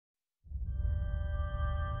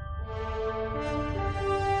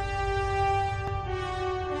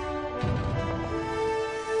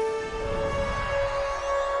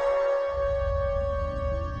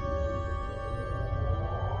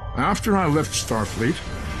After I left Starfleet,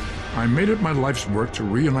 I made it my life's work to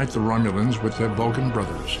reunite the Romulans with their Vulcan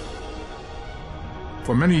brothers.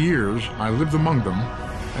 For many years, I lived among them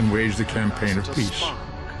and waged a campaign of peace.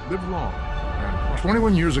 Live long.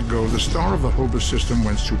 21 years ago, the star of the Hobus system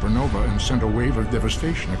went supernova and sent a wave of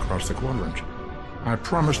devastation across the quadrant. I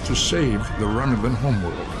promised to save the Romulan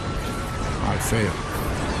homeworld. I failed.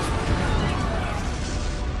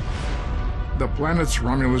 The planets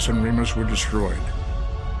Romulus and Remus were destroyed.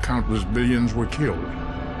 Countless billions were killed.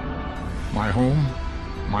 My home,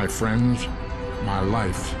 my friends, my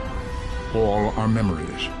life, all are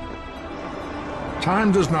memories.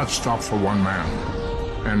 Time does not stop for one man,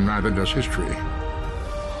 and neither does history.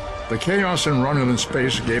 The chaos in Romulan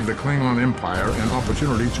space gave the Klingon Empire an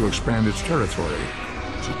opportunity to expand its territory.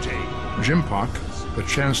 Jimpak, the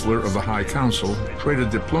Chancellor of the High Council, traded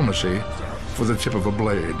diplomacy for the tip of a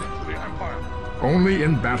blade. Only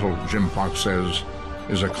in battle, Jimpak says,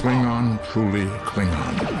 is a Klingon truly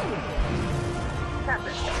Klingon.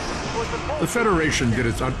 The Federation did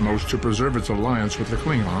its utmost to preserve its alliance with the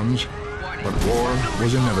Klingons, but war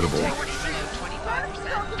was inevitable.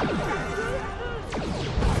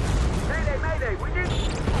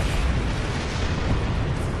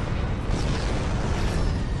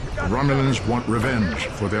 The Romulans want revenge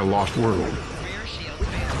for their lost world.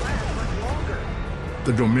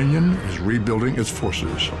 The Dominion is rebuilding its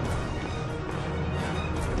forces.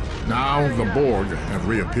 Now the Borg have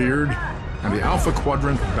reappeared, and the Alpha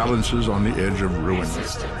Quadrant balances on the edge of ruin.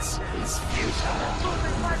 Resistance is futile.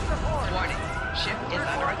 Warning, ship is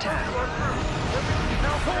under attack.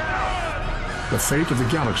 The fate of the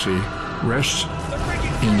galaxy rests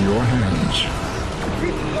in your hands.